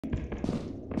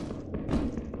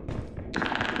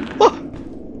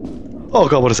Oh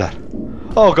god, what is that?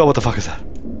 Oh god, what the fuck is that?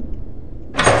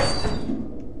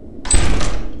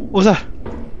 What was that?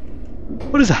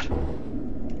 What is that?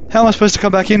 How am I supposed to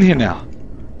come back in here now?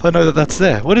 If I know that that's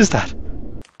there. What is that?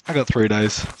 I got 3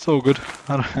 days. It's all good.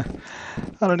 I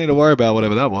don't need to worry about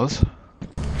whatever that was.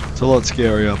 It's a lot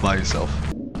scarier by yourself.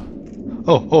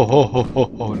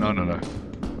 Oh, no. No.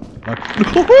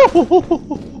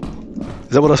 Is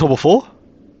that what I saw before?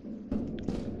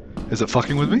 Is it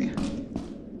fucking with me?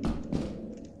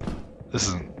 This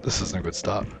isn't a good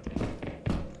start.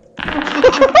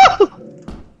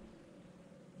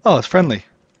 Oh, it's friendly.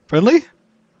 Friendly?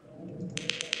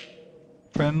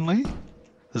 Friendly?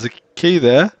 There's a key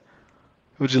there.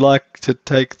 Would you like to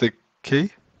take the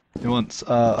key? He wants,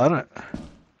 I don't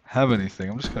have anything.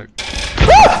 I'm just gonna...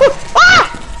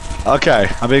 Okay,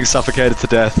 I'm being suffocated to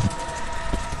death.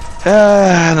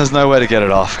 And there's no way to get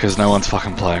it off because no one's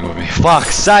fucking playing with me.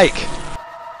 Fuck's sake!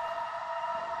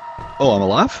 Oh, I'm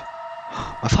alive?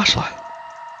 My flashlight.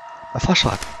 My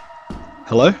flashlight.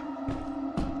 Hello?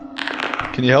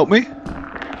 Can you help me?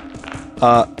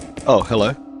 Oh,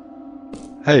 hello.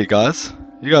 Hey guys.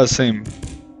 You guys seem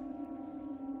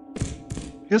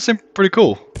pretty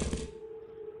cool.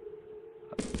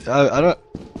 I don't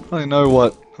really know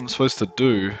what I'm supposed to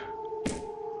do.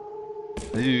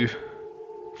 Are you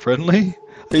friendly?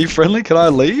 Are you friendly? Can I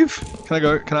leave? Can I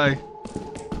go? Can I?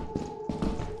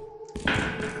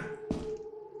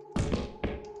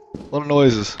 A lot of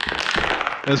noises.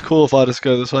 It's cool if I just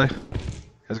go this way. You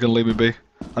guys gonna leave me be?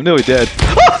 I'm nearly dead.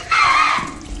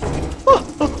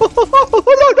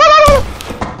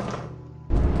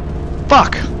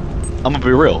 Fuck! I'm gonna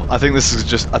be real. I think this is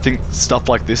just. I think stuff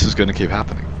like this is gonna keep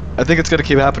happening. I think it's gonna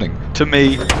keep happening. To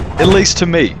me, at least to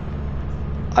me.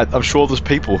 I'm sure there's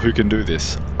people who can do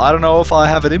this. I don't know if I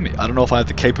have it in me. I don't know if I have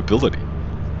the capability.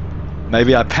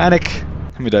 Maybe I panic.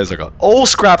 How many days I got? All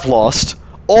scrap lost.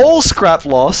 All scrap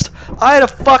lost. I had a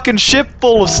fucking ship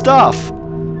full of stuff.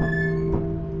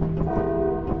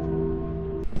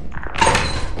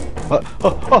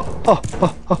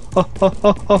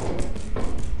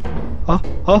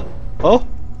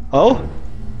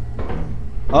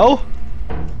 Oh?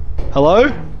 Hello?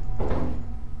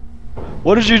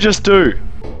 What did you just do?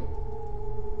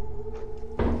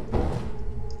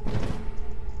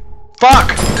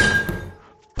 Fuck!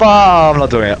 I'm not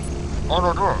doing it. I'm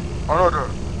not doing it. I'm not doing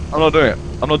it. I'm not doing it.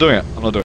 I'm not doing it.